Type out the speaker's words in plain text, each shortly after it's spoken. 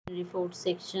report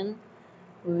section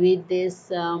with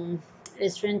this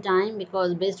restaurant time,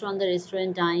 because based on the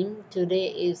restaurant time today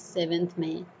is 7th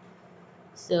May.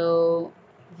 So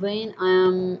when I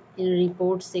am in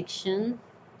report section,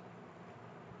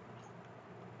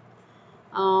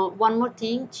 one more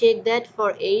thing, check that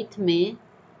for 8th May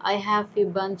I have a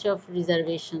bunch of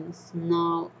reservations.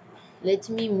 Now let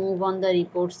me move on the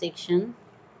report section.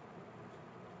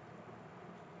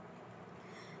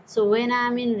 So when I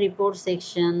am in report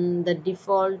section, the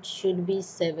default should be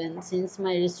 7 since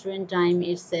my restaurant time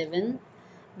is 7,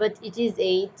 but it is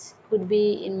 8. Could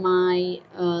be in my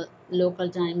local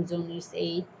time zone is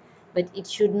 8, but it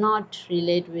should not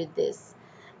relate with this.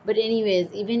 But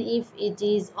anyways, even if it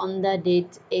is on the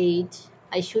date 8,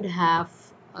 I should have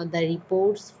the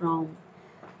reports from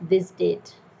this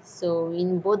date. So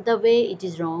in both the way it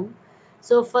is wrong.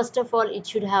 So first of all it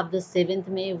should have the 7th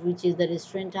May, which is the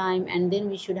restaurant time, and then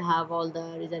we should have all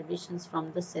the reservations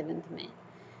from the 7th May.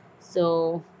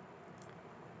 So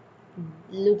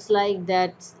looks like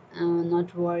that's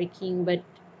not working. But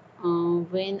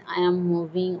when I am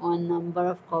moving on number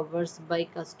of covers by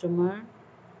customer,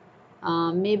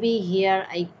 maybe here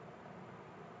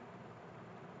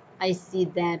I see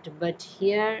that, but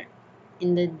here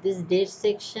in this date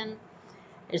section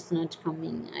it's not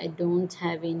coming. I don't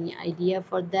have any idea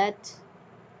for that.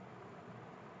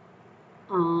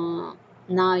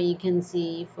 Now you can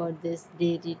see for this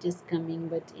date it is coming,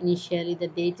 but initially the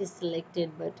date is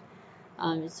selected, but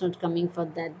it's not coming for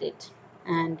that date.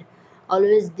 And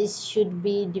always this should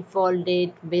be default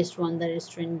date based on the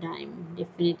restaurant time,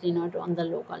 definitely not on the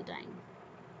local time.